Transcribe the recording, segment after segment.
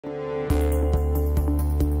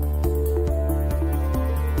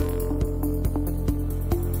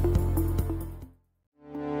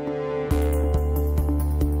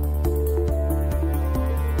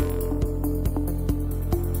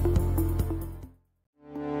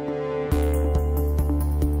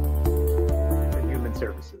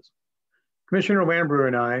Commissioner Lambrou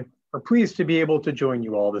and I are pleased to be able to join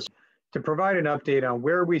you all this to provide an update on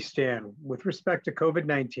where we stand with respect to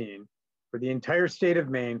COVID-19 for the entire state of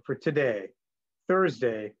Maine for today,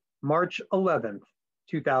 Thursday, March 11th,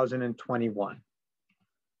 2021.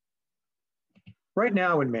 Right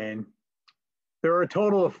now in Maine, there are a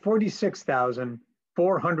total of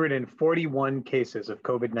 46,441 cases of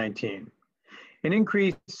COVID-19, an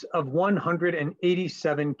increase of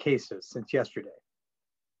 187 cases since yesterday.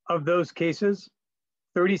 Of those cases,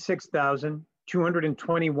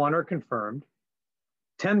 36,221 are confirmed,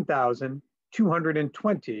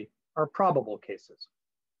 10,220 are probable cases.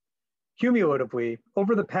 Cumulatively,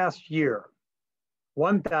 over the past year,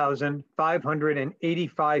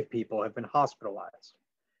 1,585 people have been hospitalized.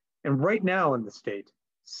 And right now in the state,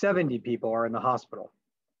 70 people are in the hospital.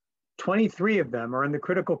 23 of them are in the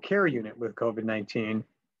critical care unit with COVID-19,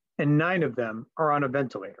 and 9 of them are on a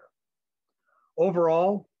ventilator.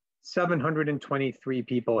 Overall, 723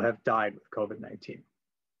 people have died with COVID-19.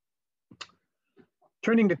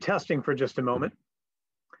 Turning to testing for just a moment,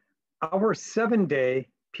 our 7-day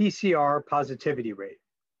PCR positivity rate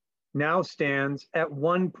now stands at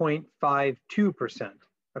 1.52%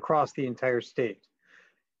 across the entire state.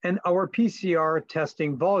 And our PCR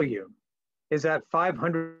testing volume is at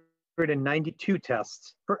 592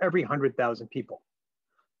 tests for every 100,000 people.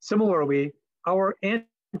 Similarly, our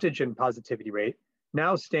antigen positivity rate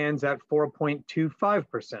now stands at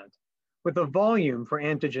 4.25%, with a volume for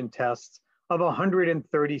antigen tests of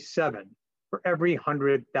 137 for every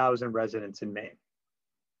 100,000 residents in Maine.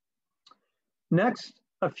 Next,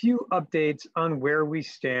 a few updates on where we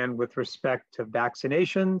stand with respect to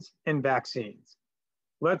vaccinations and vaccines.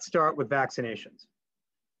 Let's start with vaccinations.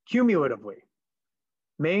 Cumulatively,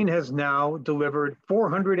 Maine has now delivered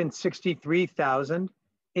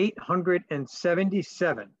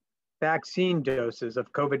 463,877 vaccine doses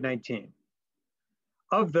of COVID-19.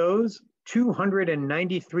 Of those,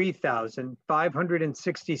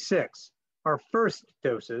 293,566 are first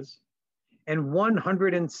doses, and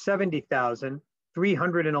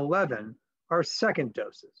 170,311 are second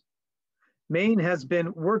doses. Maine has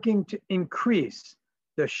been working to increase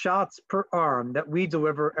the shots per arm that we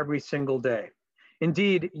deliver every single day.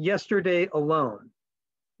 Indeed, yesterday alone,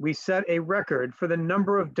 we set a record for the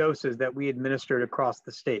number of doses that we administered across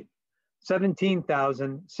the state,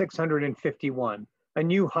 17,651, a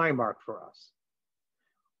new high mark for us.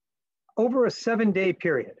 Over a 7-day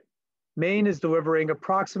period, Maine is delivering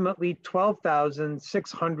approximately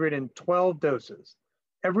 12,612 doses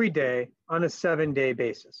every day on a 7-day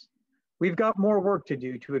basis. We've got more work to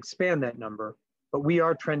do to expand that number, but we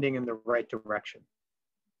are trending in the right direction.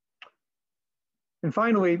 And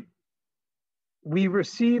finally, we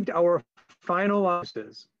received our final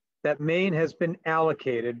doses that Maine has been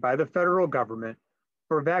allocated by the federal government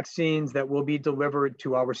for vaccines that will be delivered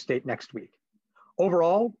to our state next week.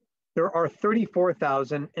 Overall, there are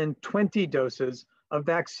 34,020 doses of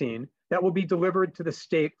vaccine that will be delivered to the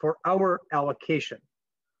state for our allocation.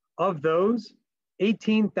 Of those,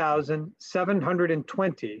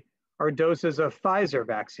 18,720 are doses of Pfizer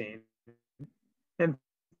vaccine, and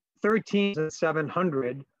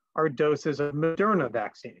 13,700 are doses of Moderna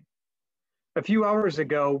vaccine. A few hours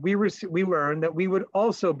ago, we learned that we would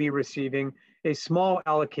also be receiving a small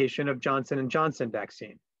allocation of Johnson & Johnson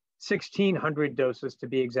vaccine, 1,600 doses to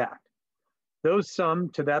be exact. Those sum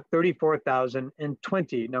to that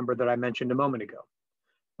 34,020 number that I mentioned a moment ago.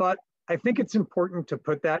 But I think it's important to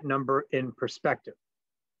put that number in perspective.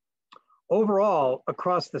 Overall,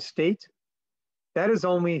 across the state, that is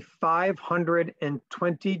only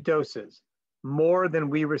 520 doses more than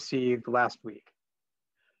we received last week.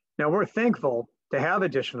 Now, we're thankful to have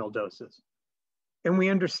additional doses, and we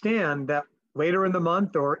understand that later in the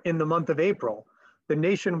month or in the month of April, the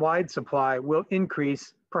nationwide supply will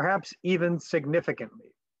increase, perhaps even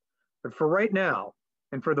significantly. But for right now,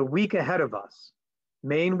 and for the week ahead of us,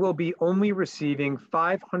 Maine will be only receiving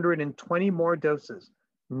 520 more doses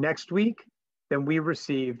next week than we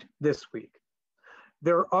received this week.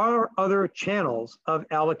 There are other channels of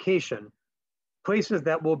allocation, places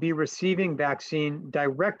that will be receiving vaccine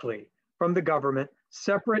directly from the government,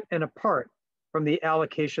 separate and apart from the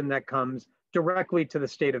allocation that comes directly to the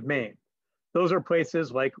state of Maine. Those are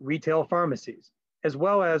places like retail pharmacies, as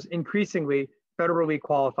well as increasingly federally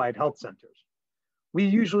qualified health centers. We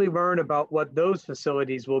usually learn about what those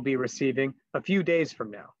facilities will be receiving a few days from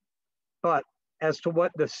now. But as to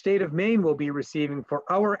what the state of Maine will be receiving for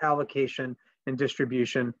our allocation and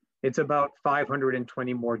distribution, it's about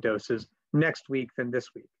 520 more doses next week than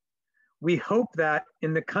this week. We hope that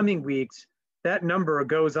in the coming weeks, that number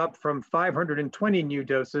goes up from 520 new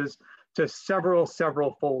doses to several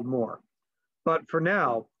fold more. But for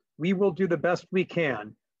now, we will do the best we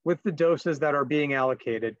can with the doses that are being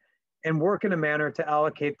allocated and work in a manner to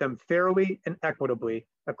allocate them fairly and equitably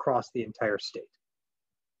across the entire state.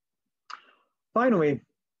 Finally,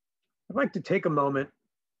 I'd like to take a moment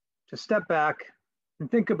to step back and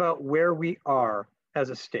think about where we are as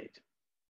a state.